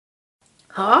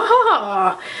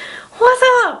Ah, what's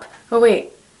up? Oh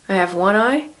wait, I have one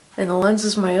eye and the lens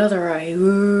is my other eye.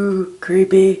 Ooh,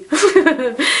 creepy.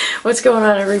 What's going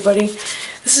on, everybody?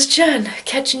 This is Jen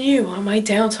catching you on my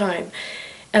downtime.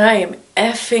 And I am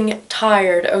effing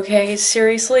tired, okay?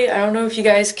 Seriously, I don't know if you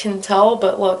guys can tell,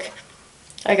 but look,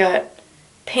 I got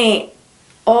paint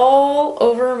all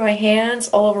over my hands,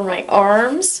 all over my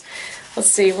arms. Let's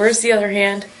see, where's the other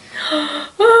hand?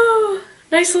 Oh,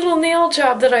 nice little nail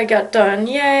job that I got done.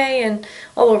 Yay! And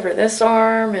all over this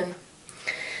arm, and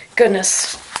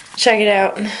goodness, check it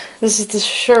out. This is the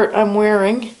shirt I'm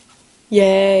wearing.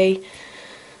 Yay.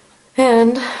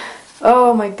 And,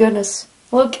 oh my goodness,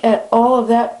 look at all of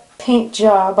that paint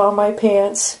job on my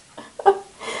pants. I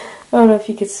don't know if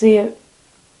you can see it.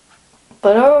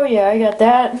 But oh yeah, I got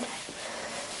that.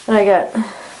 And I got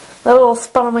that little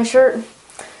spot on my shirt.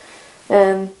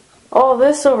 And all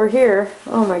this over here.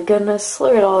 Oh my goodness,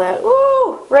 look at all that.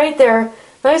 Woo! Right there.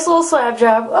 Nice little slab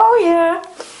job. Oh yeah.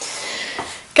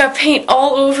 Got paint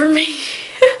all over me.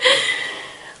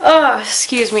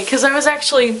 Excuse me, because I was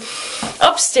actually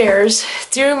upstairs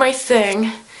doing my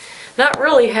thing. Not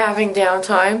really having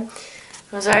downtime.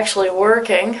 I was actually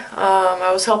working.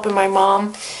 I was helping my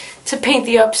mom to paint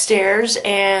the upstairs,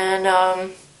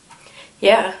 and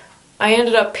yeah, I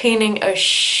ended up painting a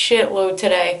shitload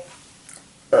today.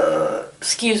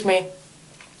 Excuse me.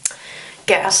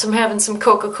 Gas. I'm having some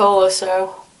Coca-Cola,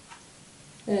 so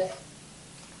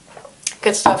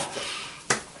good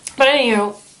stuff. But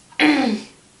anywho,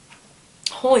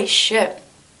 holy shit.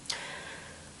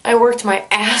 I worked my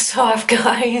ass off,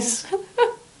 guys.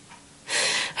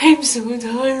 I'm so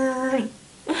tired.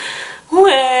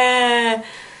 Wah.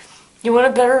 You want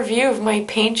a better view of my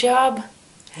paint job?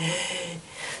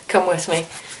 Come with me.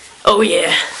 Oh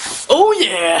yeah. Oh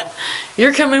yeah.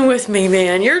 You're coming with me,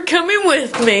 man. You're coming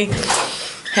with me.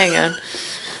 Hang on.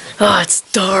 Oh, it's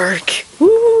dark.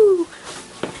 Woo.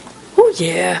 Oh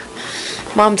yeah.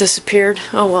 Mom disappeared.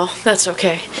 Oh well, that's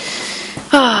okay.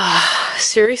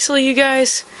 Seriously, you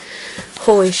guys?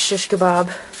 Holy shish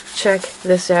kebab. Check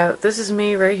this out. This is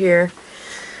me right here.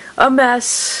 A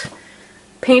mess.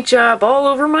 Paint job all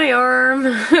over my arm.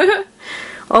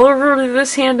 All over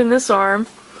this hand and this arm.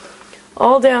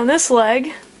 All down this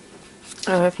leg.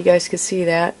 I don't know if you guys can see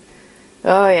that.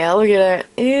 Oh yeah, look at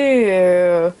that.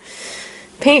 Ew.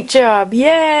 Paint job.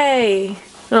 Yay!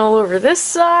 And all over this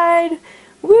side.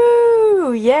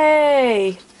 Woo!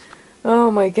 Yay! Oh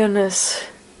my goodness.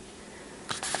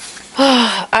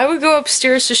 I would go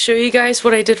upstairs to show you guys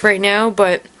what I did right now,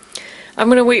 but I'm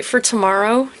gonna wait for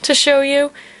tomorrow to show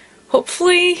you.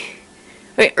 Hopefully,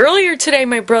 earlier today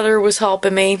my brother was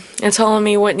helping me and telling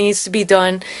me what needs to be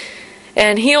done,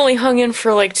 and he only hung in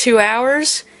for like 2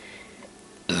 hours.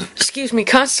 Excuse me,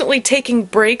 constantly taking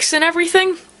breaks and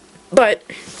everything, but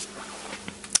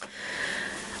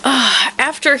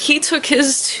after he took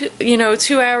his,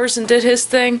 2 hours and did his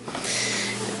thing,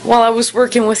 while I was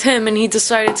working with him, and he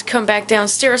decided to come back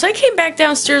downstairs. I came back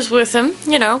downstairs with him,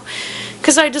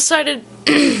 because I decided,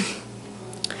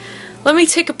 let me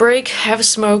take a break, have a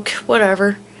smoke,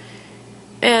 whatever.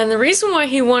 And the reason why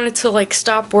he wanted to,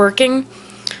 stop working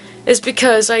is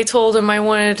because I told him I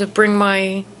wanted to bring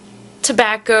my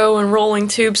tobacco and rolling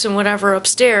tubes and whatever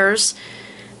upstairs,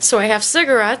 so I have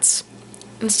cigarettes,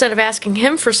 instead of asking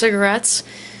him for cigarettes.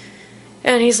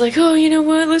 And he's like, oh, you know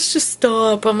what, let's just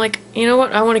stop. I'm like, you know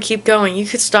what, I want to keep going. You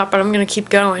could stop, but I'm going to keep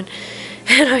going.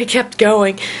 And I kept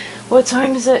going. What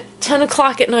time is it? 10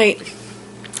 o'clock at night.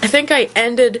 I think I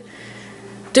ended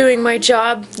doing my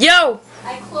job. Yo!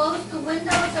 I closed the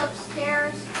windows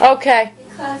upstairs. Okay.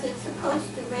 Because it's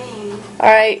supposed to rain.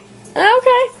 Alright.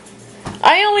 Okay.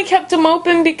 I only kept them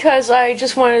open because I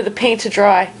just wanted the paint to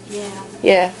dry. Yeah.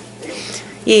 Yeah.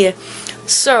 Yeah.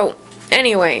 So,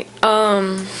 anyway,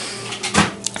 I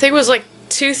think it was like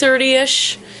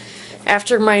 2:30ish.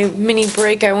 After my mini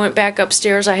break, I went back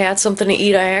upstairs. I had something to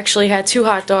eat. I actually had 2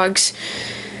 hot dogs.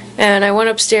 And I went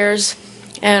upstairs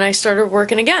and I started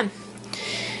working again.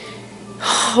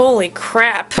 Holy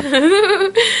crap.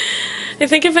 I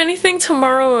think if anything,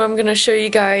 tomorrow I'm going to show you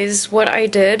guys what I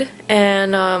did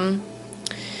and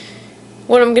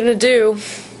what I'm going to do,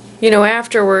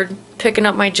 afterward, picking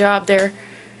up my job there.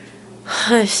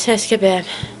 That's kebab.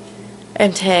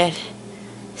 I'm tired.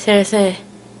 Seriously.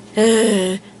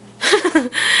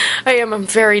 I'm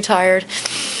very tired.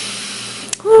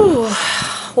 Whew.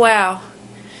 Wow.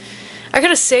 I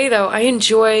gotta say though, I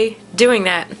enjoy doing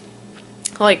that.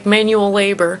 Like manual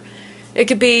labor. It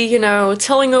could be,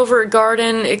 tilling over a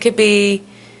garden. It could be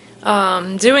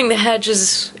doing the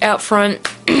hedges out front.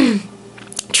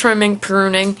 Trimming,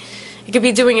 pruning. It could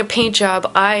be doing a paint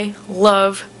job. I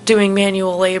love doing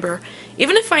manual labor.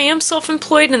 Even if I am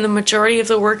self-employed and the majority of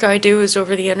the work I do is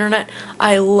over the internet,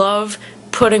 I love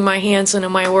putting my hands into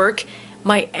my work,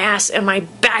 my ass and my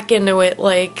back into it,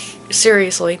 like,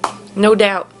 seriously, no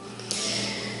doubt.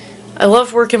 I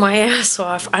love working my ass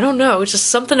off. I don't know, just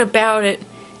something about it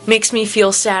makes me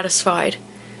feel satisfied.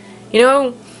 You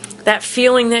know, that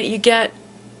feeling that you get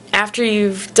after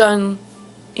you've done,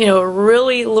 you know, a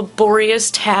really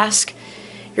laborious task,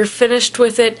 you're finished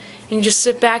with it, and you just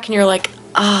sit back and you're like,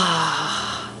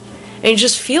 ah, and you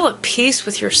just feel at peace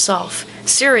with yourself.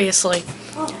 Seriously.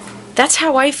 That's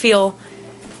how I feel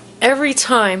every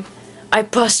time I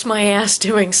bust my ass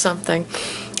doing something.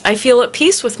 I feel at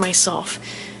peace with myself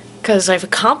because I've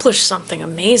accomplished something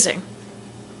amazing,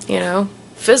 you know,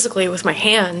 physically with my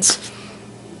hands.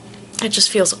 It just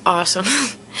feels awesome.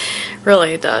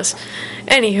 Really, it does.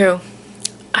 Anywho,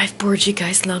 I've bored you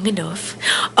guys long enough.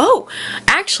 Oh,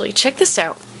 actually, check this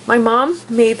out. My mom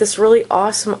made this really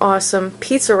awesome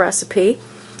pizza recipe.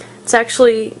 It's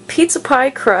actually pizza pie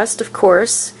crust, of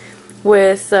course,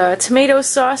 with tomato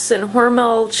sauce and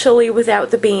Hormel chili without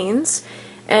the beans,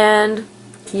 and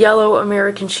yellow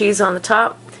American cheese on the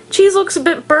top. Cheese looks a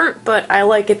bit burnt, but I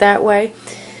like it that way.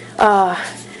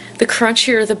 The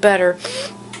crunchier the better.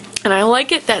 And I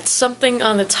like it that something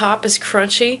on the top is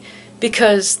crunchy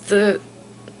because the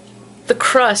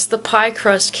crust, the pie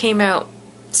crust, came out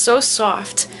so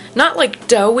soft. Not like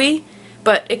doughy,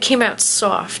 but it came out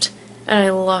soft. And I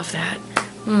love that.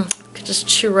 Could just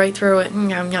chew right through it.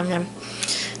 Yum, yum, yum.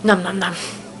 Nom, nom, nom.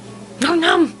 Nom,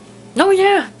 nom. Oh,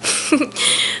 yeah.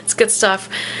 It's good stuff.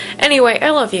 Anyway, I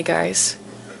love you guys.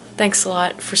 Thanks a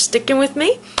lot for sticking with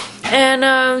me. And,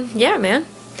 yeah, man.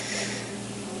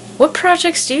 What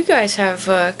projects do you guys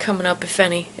have coming up, if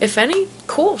any? If any,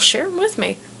 cool, share them with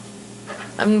me.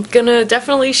 I'm gonna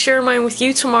definitely share mine with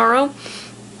you tomorrow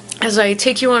as I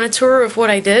take you on a tour of what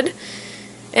I did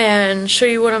and show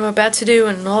you what I'm about to do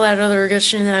and all that other good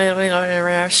shit. I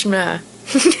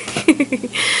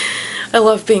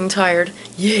love being tired.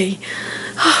 Yay.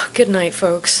 Good night,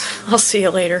 folks. I'll see you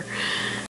later.